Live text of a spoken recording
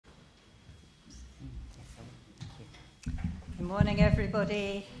Good morning,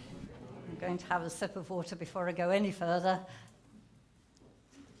 everybody. I'm going to have a sip of water before I go any further.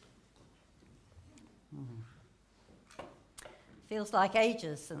 Feels like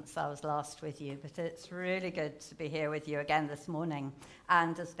ages since I was last with you, but it's really good to be here with you again this morning.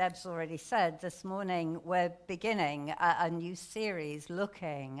 And as Deb's already said, this morning we're beginning a new series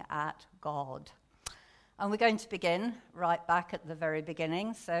looking at God. And we're going to begin right back at the very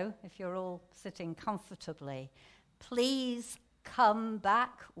beginning. So if you're all sitting comfortably, please come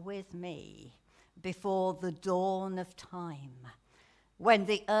back with me before the dawn of time, when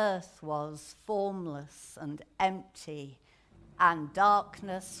the earth was formless and empty, and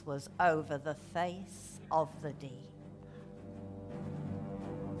darkness was over the face of the deep.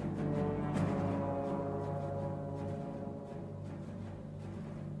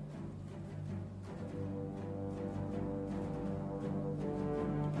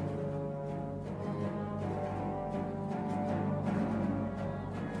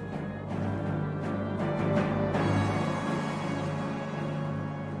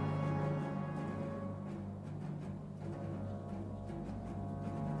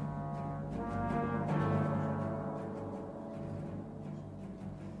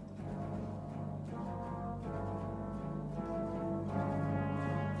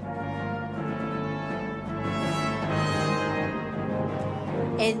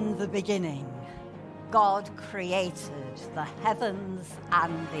 In the beginning, God created the heavens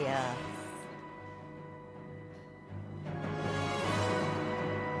and the earth.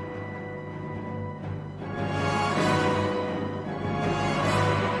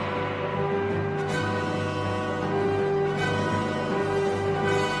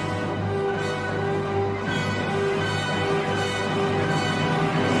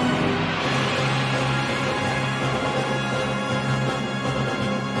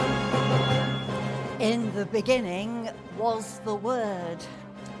 In the beginning was the Word,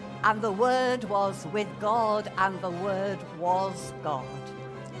 and the Word was with God, and the Word was God.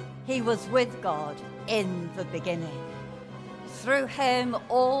 He was with God in the beginning. Through him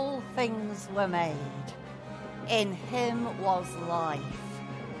all things were made. In him was life,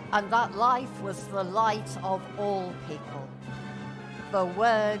 and that life was the light of all people. The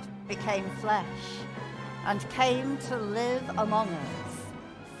Word became flesh and came to live among us,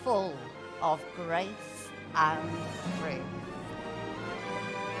 full of grace and truth.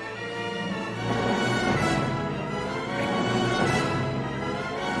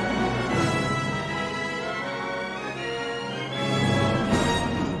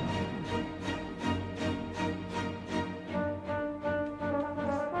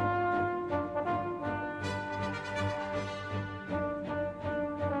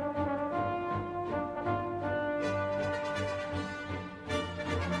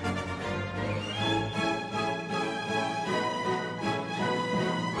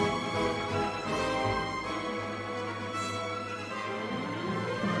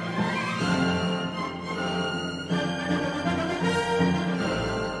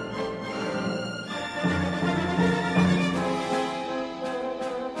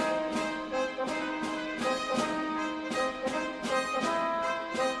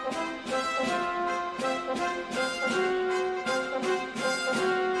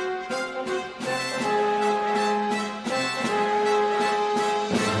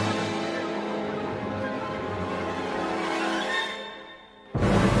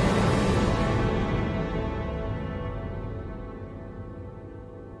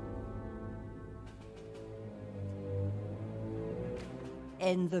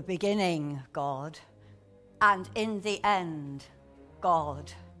 In the beginning, God, and in the end,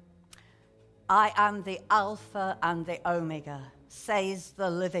 God. I am the Alpha and the Omega, says the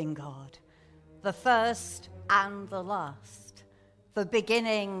living God, the first and the last, the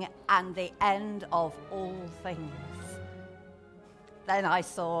beginning and the end of all things. Then I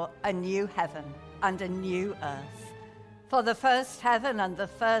saw a new heaven and a new earth, for the first heaven and the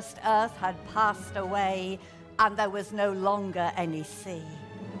first earth had passed away, and there was no longer any sea.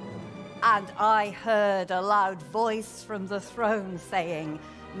 And I heard a loud voice from the throne saying,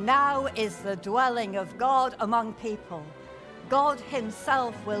 "Now is the dwelling of God among people. God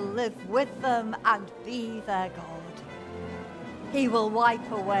himself will live with them and be their God. He will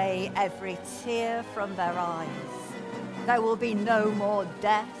wipe away every tear from their eyes. There will be no more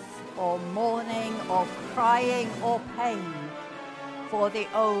death or mourning or crying or pain, for the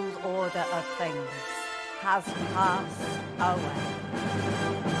old order of things has passed away."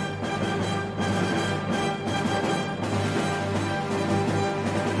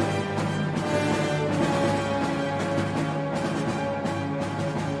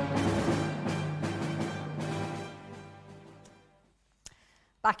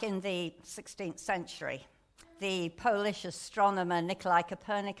 Back in the 16th century, the Polish astronomer Nikolai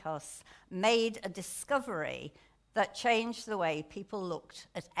Copernicus made a discovery that changed the way people looked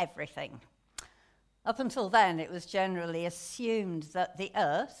at everything. Up until then, it was generally assumed that the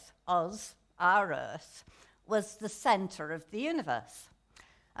Earth, our Earth, was the center of the universe.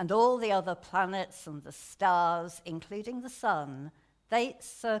 And all the other planets and the stars, including the sun, they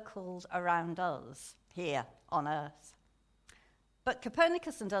circled around us here on Earth. But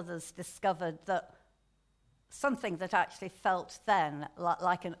Copernicus and others discovered that something that actually felt then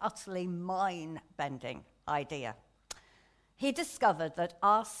like an utterly mind-bending idea. He discovered that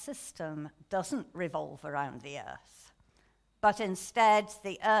our system doesn't revolve around the Earth, but instead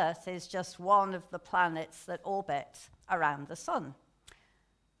the Earth is just one of the planets that orbit around the sun.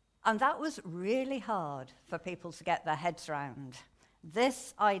 And that was really hard for people to get their heads around.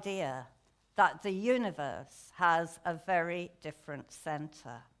 This idea that the universe has a very different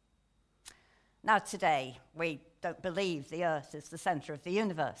center. Now today, we don't believe the Earth is the center of the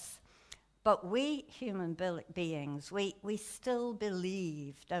universe. But we human beings, we still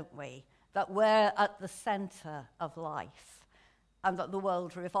believe, don't we, that we're at the center of life and that the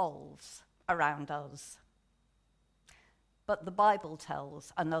world revolves around us. But the Bible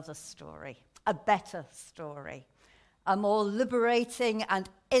tells another story, a better story, a more liberating and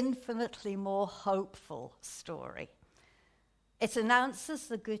infinitely more hopeful story. It announces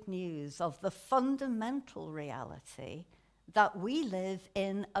the good news of the fundamental reality that we live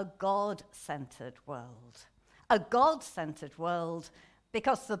in a God-centered world. A God-centered world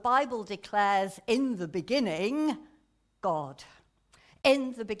because the Bible declares in the beginning, God.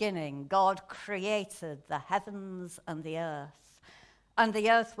 In the beginning, God created the heavens and the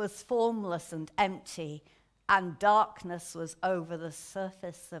earth was formless and empty, and darkness was over the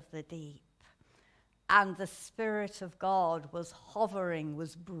surface of the deep. And the Spirit of God was hovering,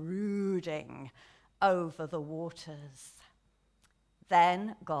 was brooding over the waters.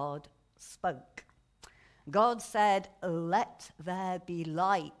 Then God spoke. God said, "Let there be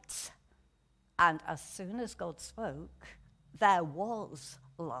light." And as soon as God spoke, there was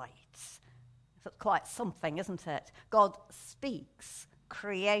light. That's quite something, isn't it? God speaks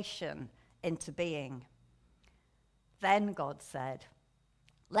creation into being. Then God said,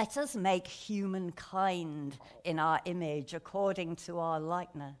 "Let us make humankind in our image according to our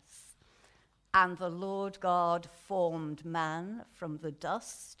likeness." And the Lord God formed man from the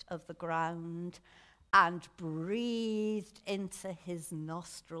dust of the ground and breathed into his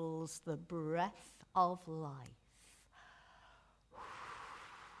nostrils the breath of life.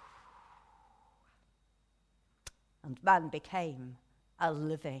 And man became a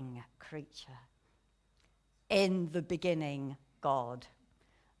living creature. In the beginning, God.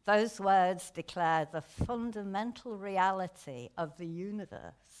 Those words declare the fundamental reality of the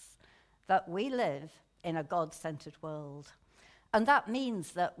universe, that we live in a God-centered world. And that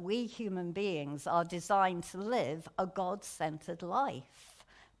means that we human beings are designed to live a God-centered life.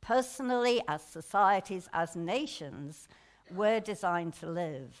 Personally, as societies, as nations, we're designed to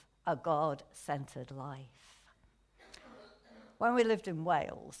live a God-centered life. When we lived in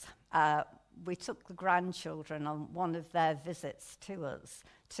Wales, we took the grandchildren on one of their visits to us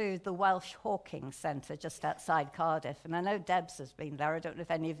to the Welsh Hawking Centre just outside Cardiff. And I know Debs has been there. I don't know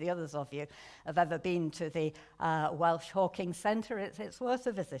if any of the others of you have ever been to the Welsh Hawking Centre. It's worth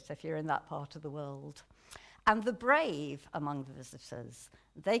a visit if you're in that part of the world. And the brave among the visitors,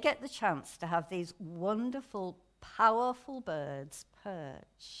 they get the chance to have these wonderful, powerful birds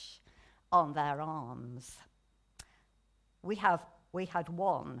perch on their arms. We had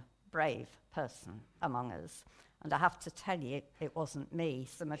one brave person among us. And I have to tell you, it wasn't me.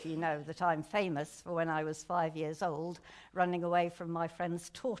 Some of you know that I'm famous for when I was 5 years old, running away from my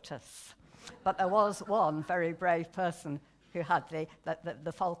friend's tortoise. But there was one very brave person who had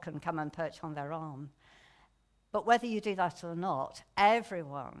the falcon come and perch on their arm. But whether you do that or not,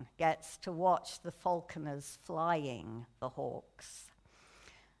 everyone gets to watch the falconers flying the hawks.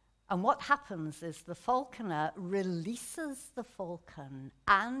 And what happens is the falconer releases the falcon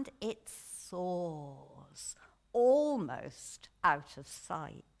and it soars almost out of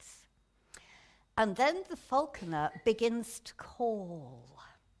sight. And then the falconer begins to call.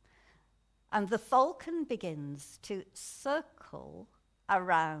 And the falcon begins to circle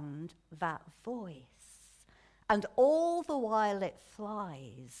around that voice. And all the while it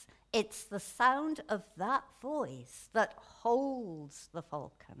flies, it's the sound of that voice that holds the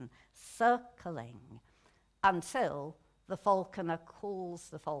falcon circling until the falconer calls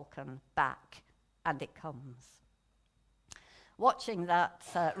the falcon back and it comes. watching that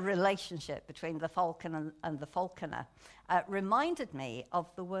relationship between the falcon and the falconer reminded me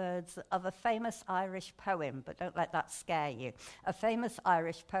of the words of a famous Irish poem, but don't let that scare you. A famous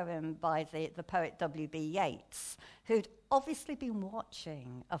Irish poem by the poet W.B. Yeats, who'd obviously been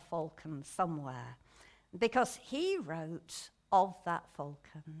watching a falcon somewhere, because he wrote of that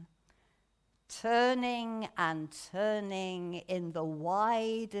falcon, turning and turning in the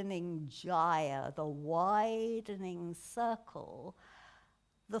widening gyre, the widening circle,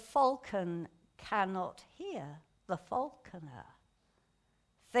 the falcon cannot hear the falconer.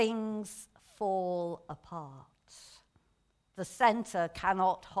 Things fall apart. The centre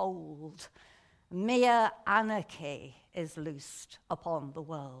cannot hold. Mere anarchy is loosed upon the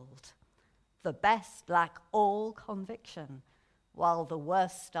world. The best lack all conviction, while the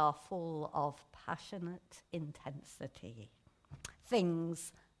worst are full of passionate intensity.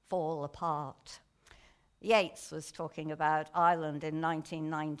 Things fall apart. Yeats was talking about Ireland in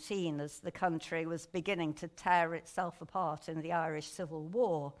 1919 as the country was beginning to tear itself apart in the Irish Civil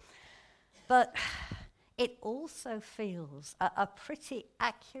War. But it also feels a pretty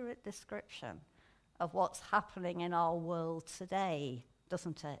accurate description of what's happening in our world today,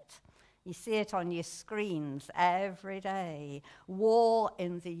 doesn't it? You see it on your screens every day. War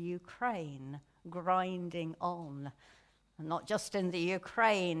in the Ukraine, grinding on. And not just in the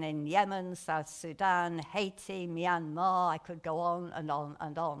Ukraine, in Yemen, South Sudan, Haiti, Myanmar, I could go on and on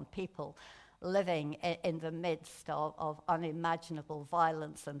and on. People living in the midst of unimaginable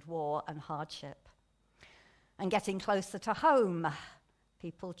violence and war and hardship. And getting closer to home,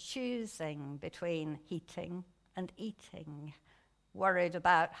 people choosing between heating and eating, worried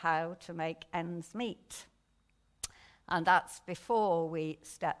about how to make ends meet. And that's before we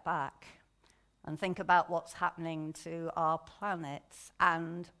step back and think about what's happening to our planet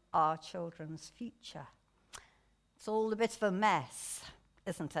and our children's future. It's all a bit of a mess,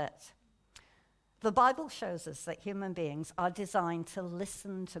 isn't it? The Bible shows us that human beings are designed to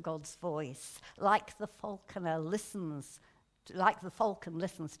listen to God's voice, like the falcon listens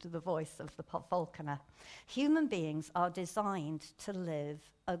to the voice of the falconer. Human beings are designed to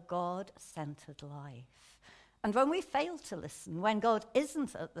live a God-centered life. And when we fail to listen, when God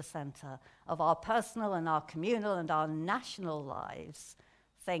isn't at the center of our personal and our communal and our national lives,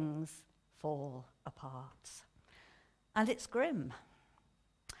 things fall apart. And it's grim.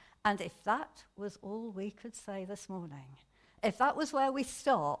 And if that was all we could say this morning, if that was where we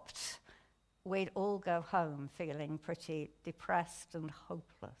stopped, we'd all go home feeling pretty depressed and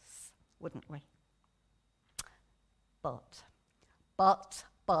hopeless, wouldn't we? But,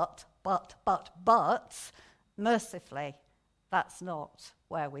 mercifully, that's not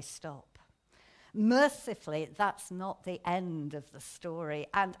where we stop. Mercifully, that's not the end of the story.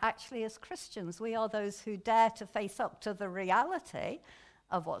 And actually, as Christians, we are those who dare to face up to the reality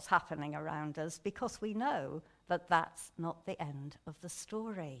of what's happening around us, because we know that that's not the end of the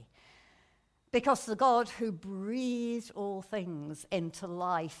story. Because the God who breathed all things into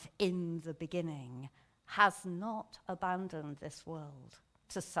life in the beginning has not abandoned this world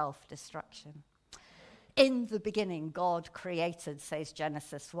to self-destruction. In the beginning, God created, says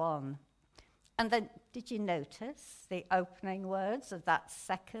Genesis 1. And then, did you notice the opening words of that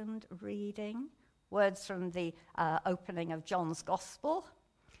second reading? Words from the opening of John's Gospel.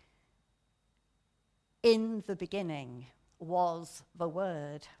 In the beginning was the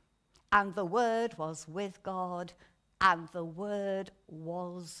Word, and the Word was with God, and the Word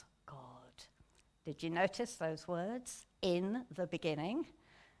was God. Did you notice those words? In the beginning.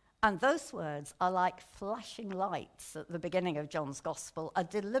 And those words are like flashing lights at the beginning of John's Gospel, a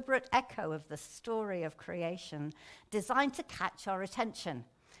deliberate echo of the story of creation designed to catch our attention,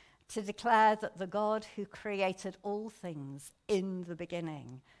 to declare that the God who created all things in the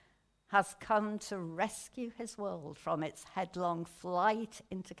beginning has come to rescue his world from its headlong flight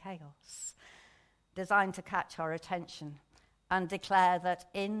into chaos, designed to catch our attention and declare that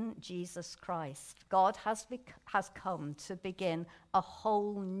in Jesus Christ, God has come to begin a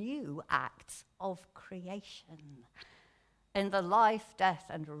whole new act of creation. In the life, death,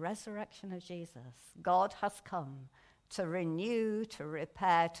 and resurrection of Jesus, God has come to renew, to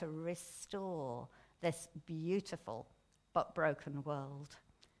repair, to restore this beautiful but broken world,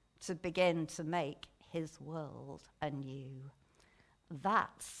 to begin to make his world anew.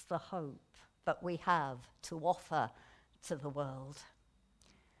 That's the hope that we have to offer to the world.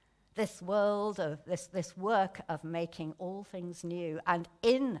 This world of this work of making all things new, and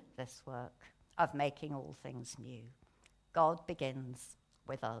in this work of making all things new, God begins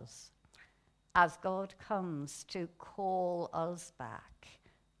with us. As God comes to call us back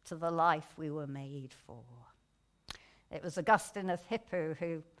to the life we were made for. It was Augustine of Hippo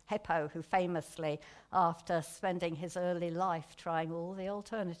who famously, after spending his early life trying all the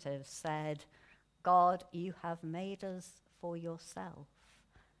alternatives, said, "God, you have made us for yourself,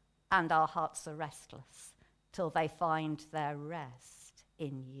 and our hearts are restless till they find their rest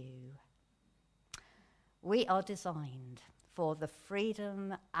in you." We are designed for the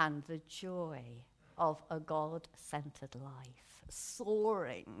freedom and the joy of a God-centered life,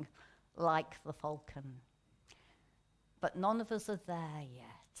 soaring like the falcon. But none of us are there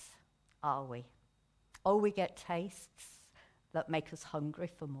yet, are we? Oh, we get tastes that make us hungry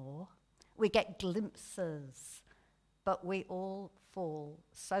for more. We get glimpses, but we all fall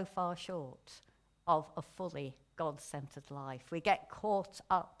so far short of a fully God-centered life. We get caught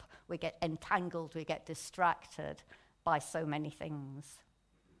up, we get entangled, we get distracted by so many things.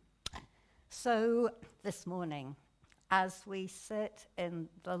 So this morning, as we sit in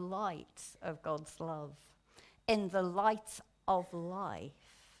the light of God's love, in the light of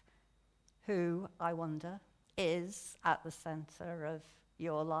life, who, I wonder, is at the center of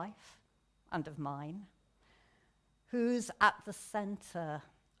your life and of mine? Who's at the center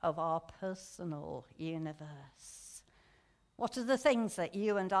of our personal universe? What are the things that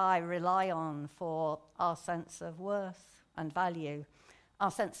you and I rely on for our sense of worth and value,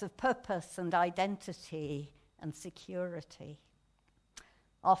 our sense of purpose and identity and security?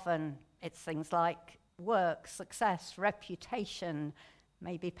 Often it's things like work, success, reputation,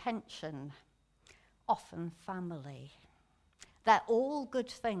 maybe pension, often family. They're all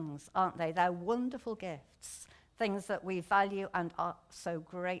good things, aren't they? They're wonderful gifts, things that we value and are so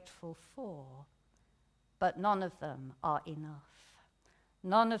grateful for. But none of them are enough.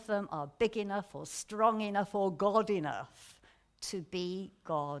 None of them are big enough or strong enough or God enough to be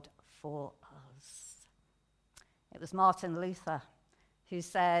God for us. It was Martin Luther who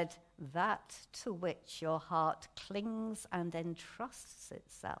said, "That to which your heart clings and entrusts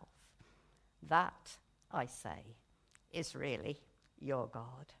itself, that, I say, is really your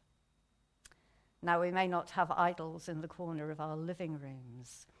God." Now, we may not have idols in the corner of our living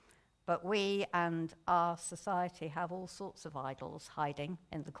rooms, but we and our society have all sorts of idols hiding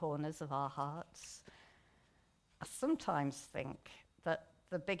in the corners of our hearts. I sometimes think that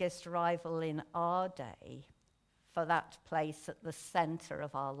the biggest rival in our day for that place at the center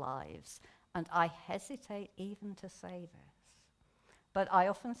of our lives, and I hesitate even to say this, but I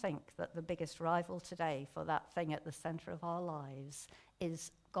often think that the biggest rival today for that thing at the center of our lives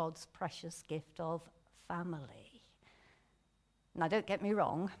is God's precious gift of family. Now, don't get me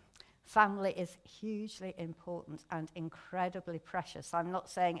wrong, family is hugely important and incredibly precious. I'm not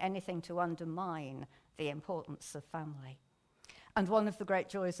saying anything to undermine the importance of family. And one of the great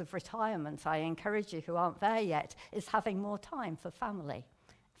joys of retirement, I encourage you who aren't there yet, is having more time for family.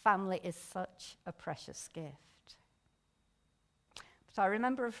 Family is such a precious gift. But I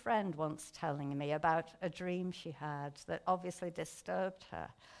remember a friend once telling me about a dream she had that obviously disturbed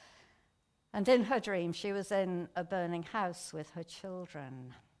her. And in her dream, she was in a burning house with her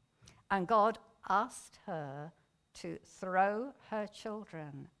children. And God asked her to throw her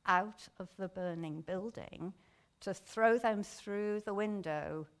children out of the burning building, to throw them through the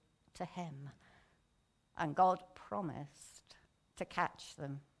window to him. And God promised to catch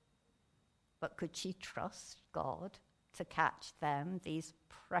them. But could she trust God to catch them, these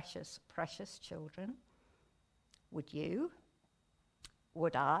precious, precious children? Would you?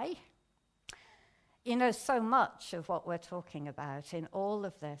 Would I? You know, so much of what we're talking about in all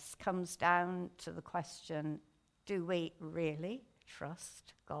of this comes down to the question, do we really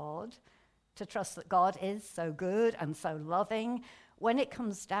trust God? To trust that God is so good and so loving when it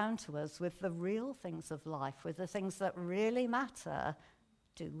comes down to us with the real things of life, with the things that really matter,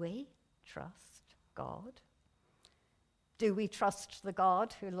 do we trust God? Do we trust the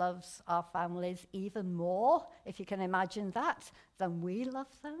God who loves our families even more, if you can imagine that, than we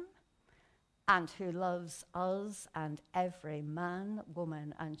love them? And who loves us and every man,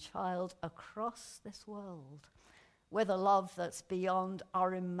 woman, and child across this world with a love that's beyond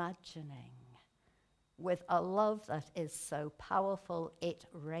our imagining, with a love that is so powerful it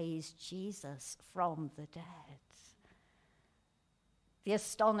raised Jesus from the dead. The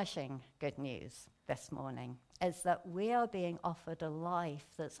astonishing good news this morning is that we are being offered a life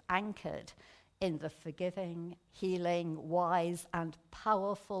that's anchored in the forgiving, healing, wise, and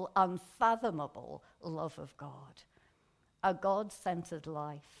powerful, unfathomable love of God. A God-centered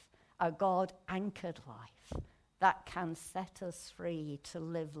life, a God-anchored life that can set us free to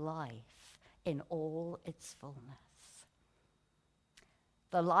live life in all its fullness.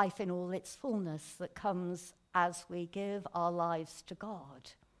 The life in all its fullness that comes as we give our lives to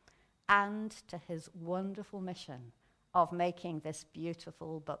God and to his wonderful mission of making this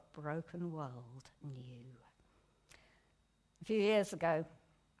beautiful but broken world new. A few years ago,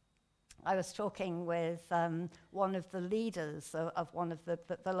 I was talking with one of the leaders of one of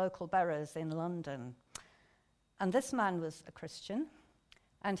the local boroughs in London. And this man was a Christian,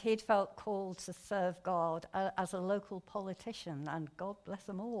 and he'd felt called to serve God as a local politician, and God bless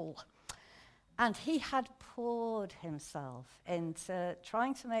them all. And he had poured himself into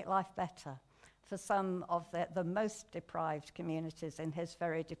trying to make life better for some of the most deprived communities in his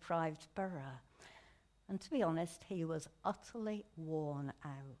very deprived borough. And to be honest, he was utterly worn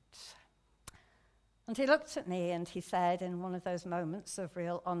out. And he looked at me and he said, in one of those moments of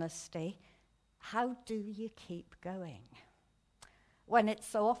real honesty, "How do you keep going when it's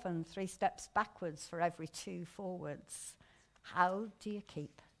so often 3 steps backwards for every 2 forwards? How do you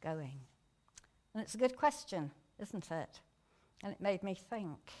keep going?" And it's a good question, isn't it? And it made me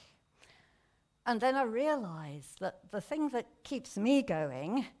think. And then I realized that the thing that keeps me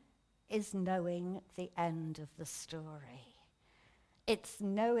going is knowing the end of the story. It's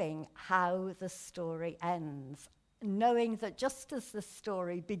knowing how the story ends, knowing that just as the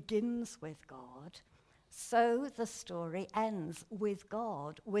story begins with God, so the story ends with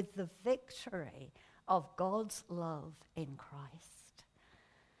God, with the victory of God's love in Christ.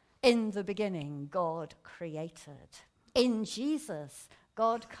 In the beginning, God created. In Jesus,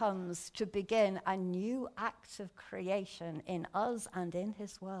 God comes to begin a new act of creation in us and in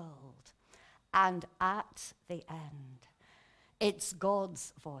his world. And at the end, it's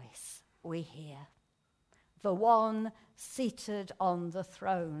God's voice we hear, the one seated on the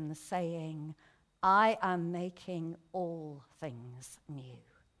throne saying, "I am making all things new."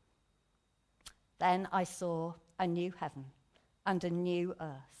 Then I saw a new heaven and a new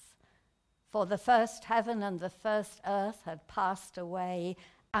earth. For the first heaven and the first earth had passed away,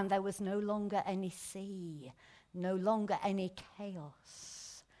 and there was no longer any sea, no longer any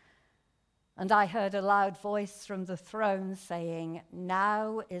chaos. And I heard a loud voice from the throne saying,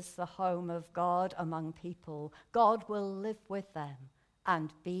 "Now is the home of God among people. God will live with them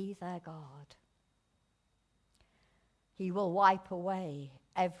and be their God. He will wipe away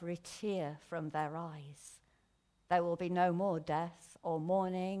every tear from their eyes. There will be no more death or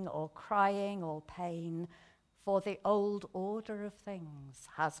mourning or crying or pain, for the old order of things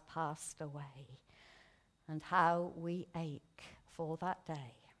has passed away." And how we ache for that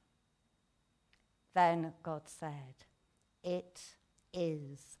day. Then God said, "It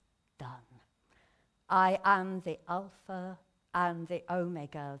is done. I am the Alpha and the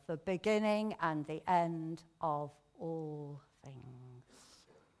Omega, the beginning and the end of all things."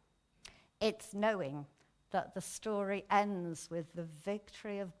 It's knowing that the story ends with the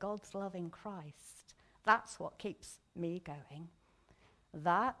victory of God's love in Christ. That's what keeps me going.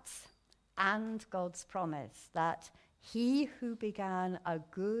 That and God's promise that he who began a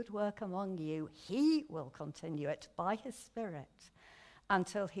good work among you, he will continue it by his Spirit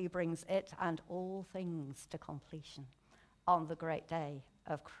until he brings it and all things to completion on the great day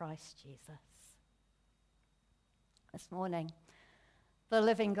of Christ Jesus. This morning, the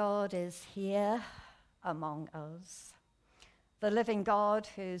living God is here among us. The living God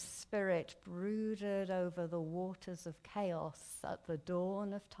whose Spirit brooded over the waters of chaos at the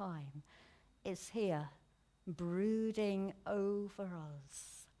dawn of time is here, brooding over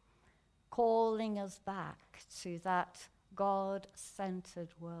us, calling us back to that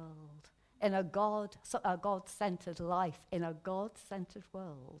God-centered world, in a God-centered life, in a God-centered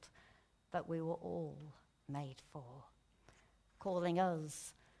world that we were all made for, calling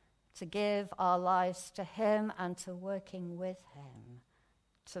us to give our lives to him and to working with him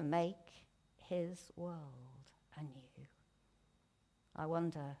to make his world anew. I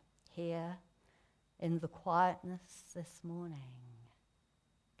wonder, here in the quietness this morning,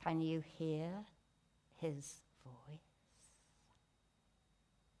 can you hear his voice?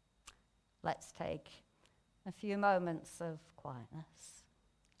 Let's take a few moments of quietness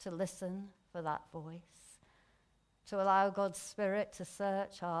to listen for that voice, to allow God's Spirit to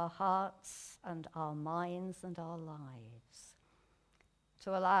search our hearts and our minds and our lives,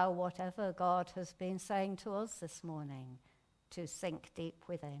 to allow whatever God has been saying to us this morning to sink deep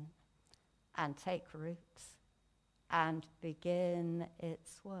within and take root and begin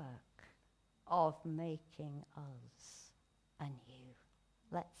its work of making us anew.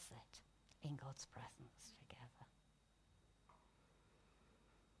 Let's sit in God's presence together.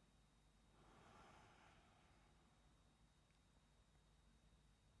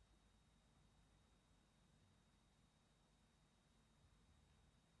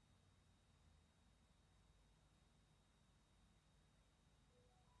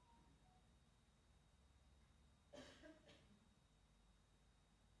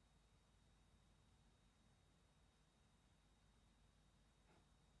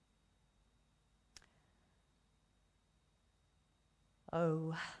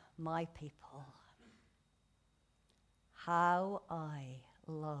 Oh, my people, how I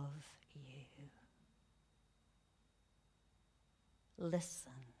love you.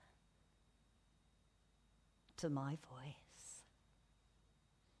 Listen to my voice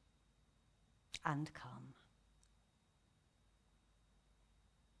and come.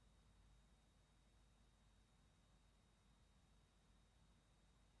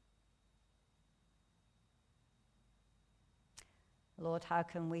 Lord, how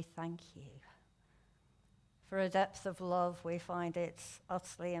can we thank you for a depth of love we find it's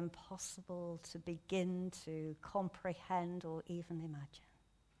utterly impossible to begin to comprehend or even imagine?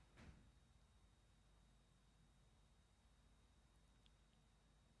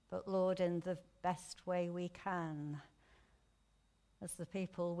 But Lord, in the best way we can, as the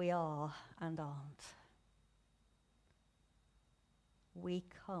people we are and aren't, we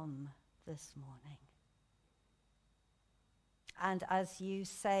come this morning. And as you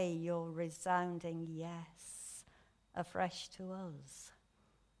say your resounding yes afresh to us,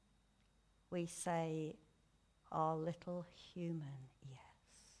 we say our little human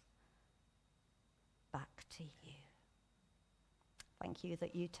yes back to you. Thank you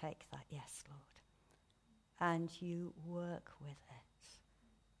that you take that yes, Lord, and you work with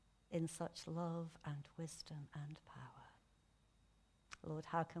it in such love and wisdom and power. Lord,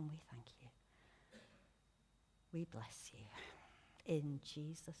 how can we thank you? We bless you. In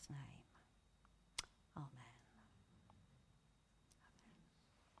Jesus' name, amen.